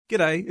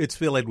G'day, it's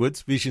Phil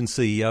Edwards, Vision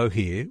CEO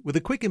here, with a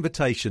quick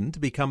invitation to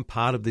become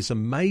part of this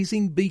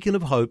amazing beacon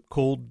of hope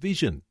called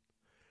Vision.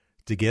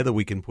 Together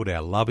we can put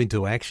our love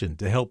into action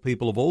to help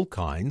people of all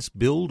kinds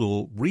build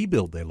or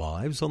rebuild their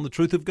lives on the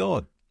truth of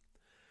God.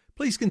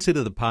 Please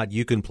consider the part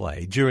you can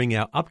play during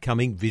our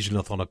upcoming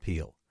Visionathon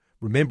appeal,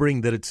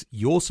 remembering that it's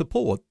your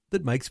support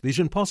that makes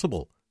Vision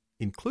possible,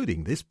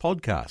 including this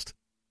podcast.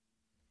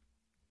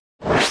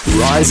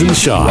 Rise and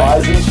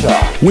Shine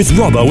with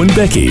Robbo and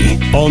Becky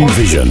on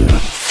Vision.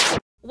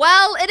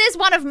 Well, it is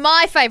one of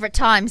my favourite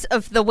times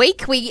of the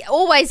week. We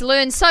always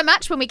learn so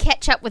much when we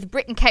catch up with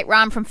Brett and Kate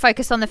Rahm from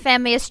Focus on the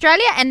Family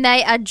Australia, and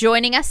they are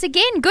joining us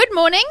again. Good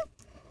morning.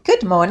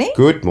 Good morning.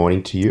 Good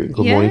morning to you.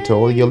 Good morning to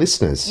all your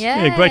listeners. Yay.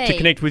 Yeah, great to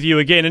connect with you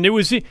again. And it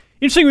was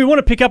interesting. We want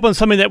to pick up on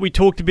something that we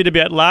talked a bit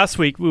about last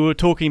week. We were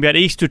talking about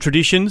Easter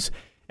traditions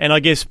and I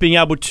guess being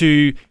able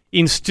to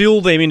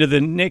instill them into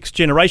the next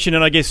generation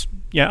and I guess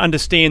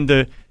understand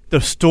the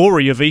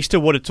story of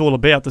Easter, what it's all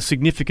about, the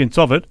significance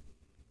of it.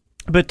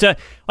 But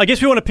I guess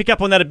we want to pick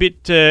up on that a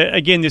bit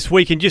again this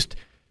week and just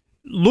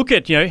look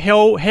at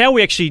how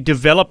we actually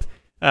develop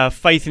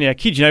faith in our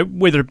kids.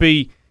 Whether it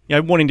be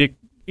wanting to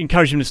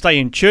encourage them to stay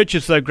in church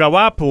as they grow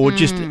up, or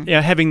just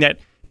having that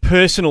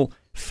personal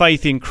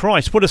faith in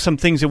Christ. What are some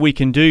things that we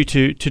can do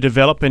to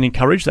develop and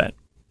encourage that?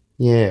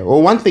 Yeah,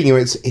 well, one thing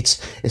is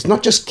it's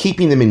not just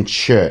keeping them in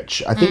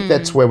church. I think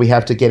that's where we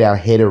have to get our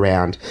head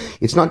around.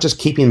 It's not just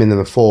keeping them in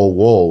the four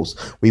walls.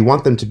 We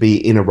want them to be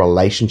in a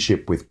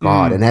relationship with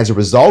God. And as a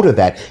result of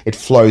that, it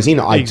flows in.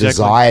 I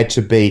desire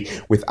to be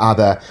with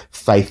other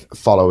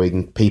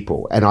faith-following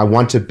people. And I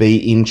want to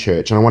be in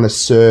church. And I want to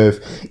serve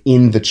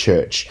in the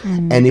church.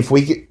 And if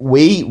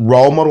we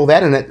role model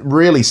that, and it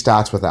really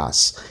starts with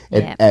us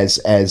as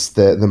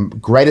the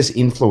greatest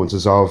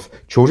influences of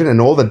children,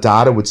 and all the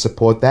data would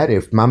support that.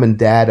 If mum and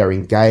dad are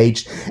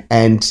engaged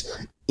and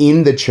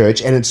in the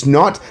church, and it's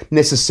not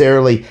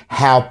necessarily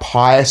how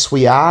pious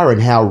we are and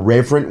how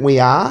reverent we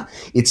are,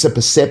 it's a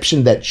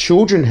perception that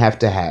children have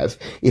to have.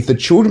 If the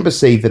children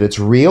perceive that it's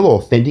real,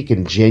 authentic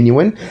and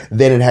genuine,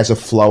 then it has a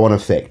flow-on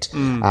effect.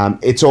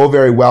 It's all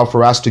very well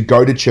for us to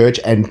go to church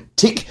and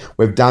tick,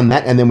 we've done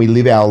that, and then we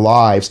live our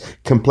lives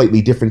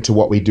completely different to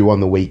what we do on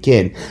the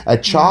weekend. A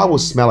child will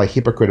smell a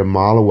hypocrite a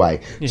mile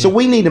away. So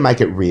we need to make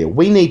it real.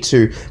 We need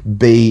to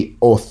be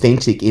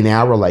authentic in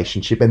our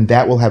relationship, and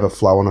that will have a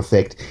flow-on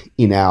effect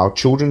in our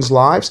children's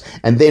lives,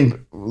 and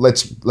then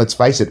let's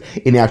face it,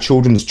 in our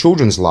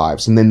children's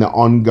lives, and then the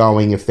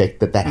ongoing effect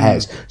that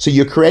has. So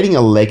you're creating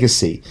a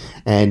legacy,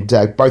 and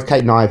both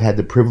Kate and I have had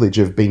the privilege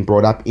of being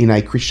brought up in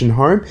a Christian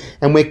home,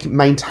 and we're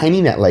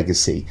maintaining that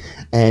legacy,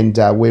 and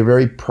we're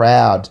very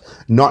proud,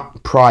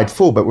 not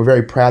prideful, but we're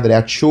very proud that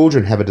our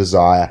children have a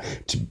desire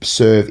to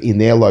serve in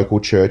their local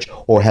church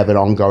or have an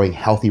ongoing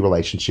healthy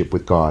relationship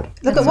with God.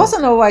 Look, it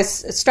wasn't always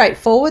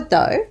straightforward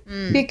though,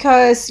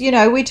 because,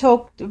 we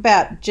talked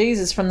about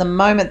Jesus from the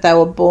moment they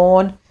were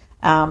born,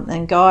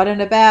 and God,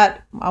 and about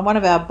one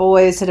of our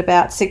boys at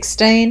about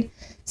 16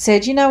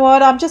 said, you know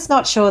what, I'm just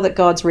not sure that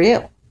God's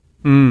real.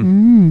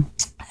 And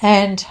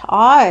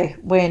I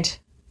went,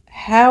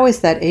 how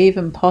is that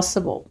even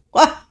possible?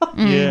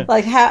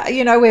 Like how,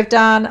 we've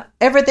done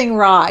everything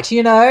right,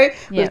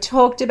 we've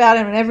talked about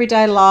it in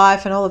everyday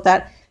life and all of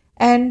that.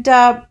 And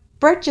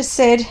Brett just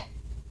said,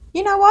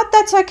 you know what,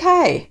 that's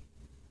okay.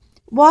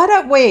 Why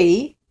don't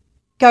we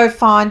go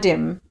find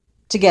him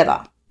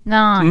together?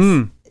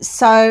 Nice.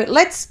 So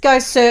let's go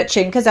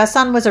searching, because our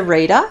son was a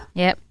reader.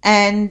 Yep.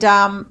 And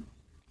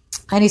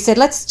he said,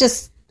 let's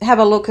just have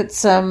a look at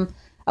some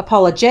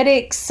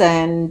apologetics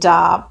and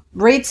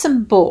read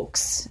some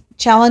books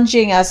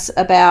challenging us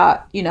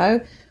about,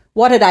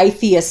 what had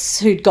atheists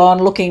who'd gone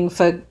looking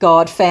for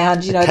God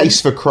found,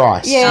 Case for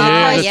Christ.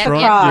 Case for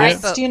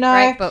Christ,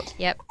 Great book.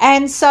 Yep.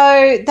 And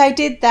so they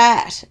did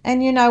that.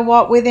 And you know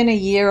what? Within a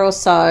year or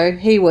so,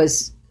 he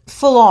was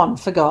full on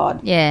for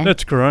God. Yeah.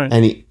 That's great.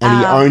 And he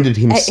owned it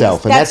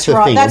himself. And that's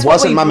the thing. It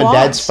wasn't mum and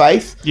dad's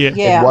faith.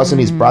 It wasn't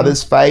his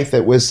brother's faith.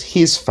 It was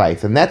his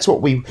faith. And that's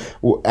what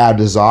our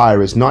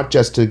desire is, not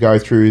just to go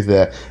through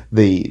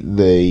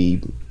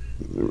the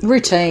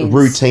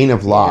routine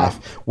of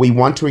life. We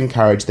want to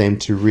encourage them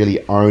to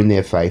really own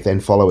their faith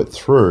and follow it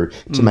through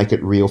to make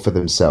it real for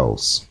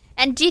themselves.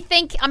 And do you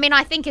think,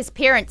 I think as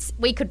parents,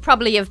 you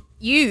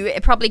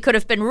probably could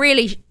have been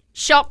really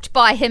shocked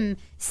by him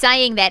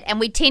saying that, and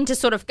we tend to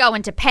sort of go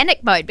into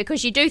panic mode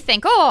because you do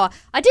think, I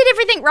did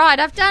everything right,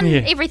 I've done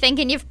everything,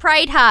 and you've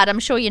prayed hard. I'm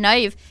sure your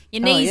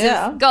knees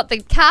have got the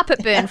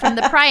carpet burn from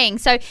the praying.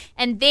 So,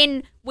 and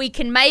then we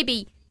can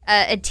maybe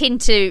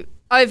tend to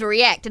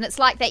overreact, and it's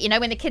like that,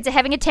 when the kids are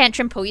having a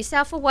tantrum, pull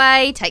yourself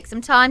away, take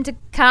some time to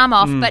calm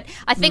off. But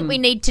I think we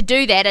need to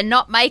do that and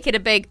not make it a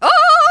big,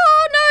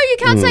 oh no, you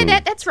can't say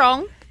that, that's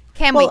wrong.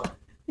 Can we?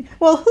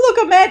 Well, look,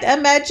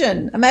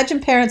 imagine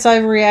parents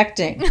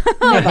overreacting.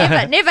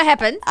 Never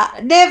happens.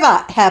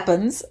 Never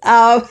happens.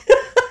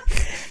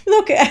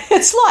 Look,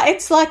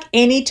 it's like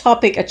any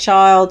topic a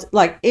child,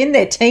 like in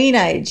their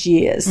teenage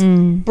years,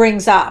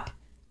 brings up.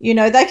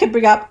 They could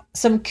bring up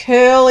some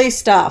curly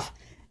stuff,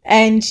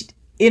 and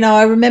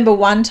I remember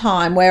one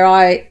time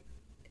where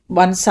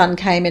one son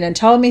came in and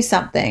told me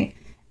something,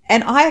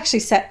 and I actually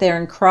sat there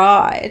and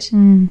cried.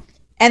 And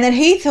then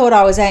he thought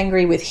I was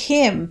angry with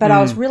him, but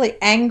I was really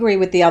angry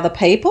with the other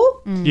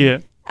people. Yeah.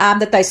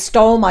 That they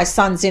stole my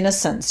son's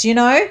innocence,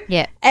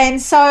 Yeah.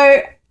 And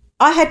so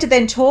I had to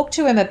then talk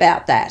to him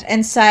about that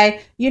and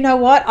say, you know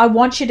what, I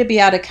want you to be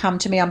able to come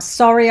to me. I'm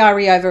sorry I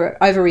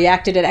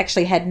overreacted. It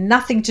actually had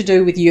nothing to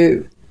do with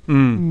you.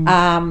 And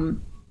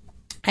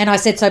I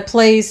said, so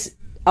please,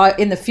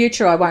 in the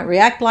future, I won't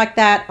react like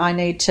that. I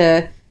need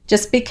to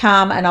just be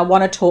calm, and I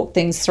want to talk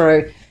things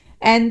through.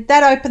 And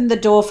that opened the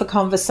door for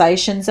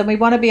conversations, and we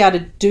want to be able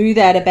to do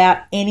that about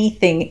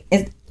anything,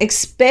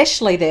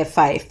 especially their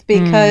faith,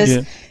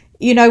 because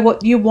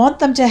what you want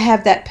them to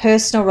have that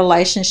personal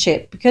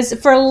relationship, because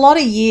for a lot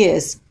of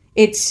years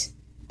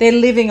they're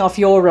living off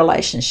your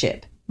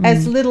relationship.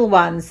 As little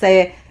ones,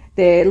 they're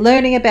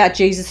learning about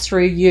Jesus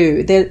through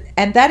you,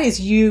 and that is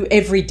you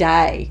every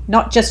day,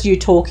 not just you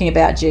talking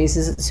about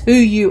Jesus. It's who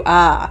you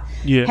are.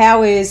 Yeah.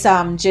 How is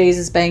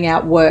Jesus being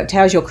outworked?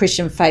 How is your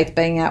Christian faith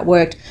being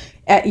outworked?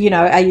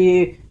 Are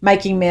you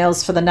making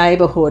meals for the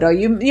neighbourhood? Are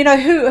you,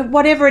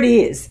 whatever it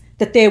is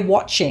that they're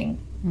watching,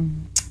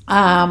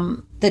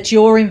 that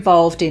you're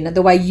involved in,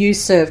 the way you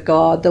serve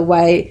God, the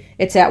way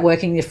it's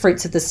outworking the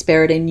fruits of the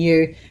Spirit in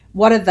you,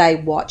 what are they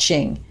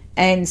watching?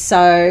 And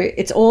so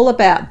it's all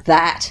about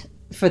that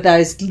for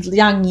those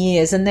young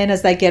years. And then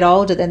as they get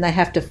older, then they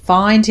have to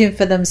find him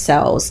for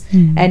themselves,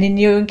 and then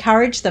you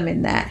encourage them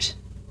in that.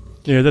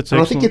 Yeah, that's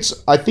excellent.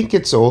 I think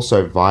it's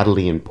also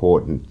vitally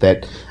important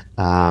that,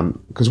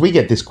 because we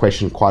get this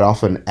question quite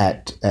often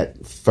at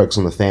Focus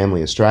on the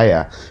Family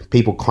Australia,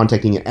 people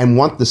contacting it and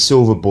want the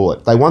silver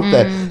bullet. They want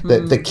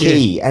the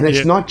key, and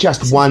it's not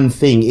just one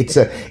thing.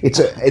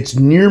 It's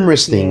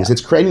numerous things.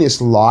 It's creating this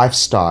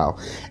lifestyle.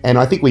 And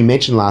I think we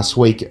mentioned last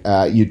week,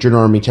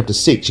 Deuteronomy chapter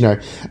 6,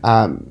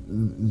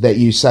 that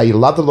you say you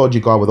love the Lord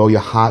your God with all your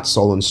heart,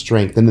 soul, and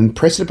strength, and then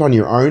press it upon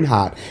your own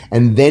heart,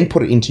 and then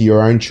put it into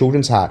your own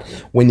children's heart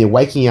when they're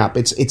waking up.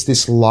 It's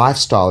this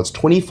lifestyle. It's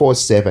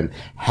 24/7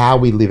 how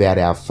we live out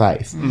our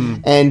faith.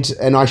 And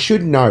I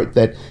should note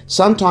that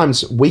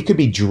sometimes we could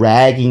be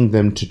dragging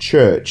them to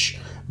church,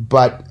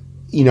 but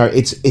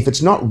if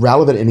it's not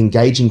relevant and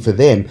engaging for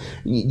them,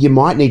 you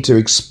might need to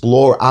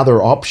explore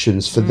other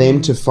options for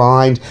them to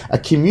find a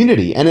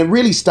community. And it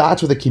really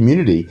starts with a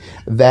community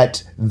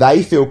that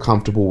they feel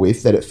comfortable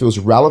with, that it feels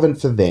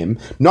relevant for them,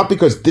 not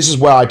because this is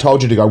where I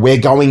told you to go, we're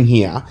going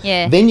here.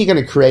 Yeah. Then you're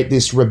going to create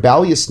this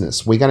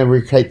rebelliousness. We're going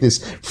to create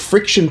this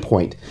friction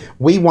point.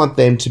 We want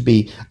them to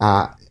be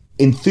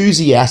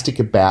enthusiastic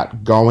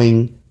about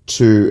going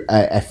to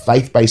a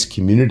faith-based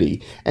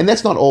community, and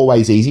that's not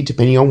always easy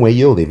depending on where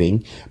you're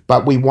living,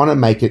 but we want to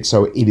make it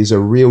so it is a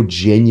real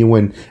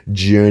genuine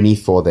journey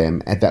for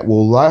them, and that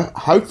will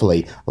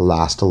hopefully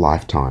last a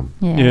lifetime.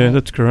 Yeah,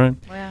 that's great.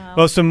 Wow.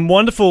 Well, some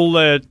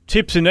wonderful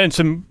tips and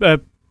some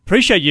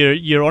appreciate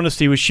your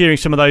honesty with sharing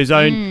some of those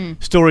own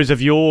stories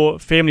of your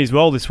family as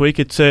well this week.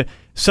 It's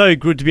so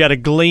good to be able to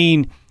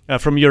glean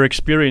from your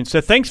experience.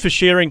 So thanks for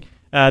sharing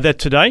that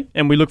today,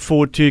 and we look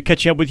forward to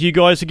catching up with you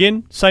guys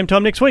again same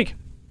time next week.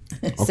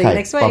 See you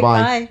next week.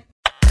 Bye-bye.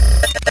 Bye.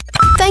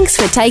 Thanks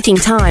for taking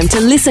time to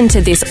listen to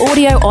this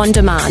audio on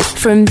demand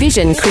from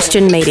Vision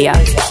Christian Media.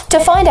 To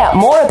find out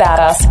more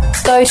about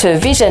us, go to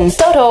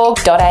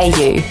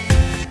vision.org.au.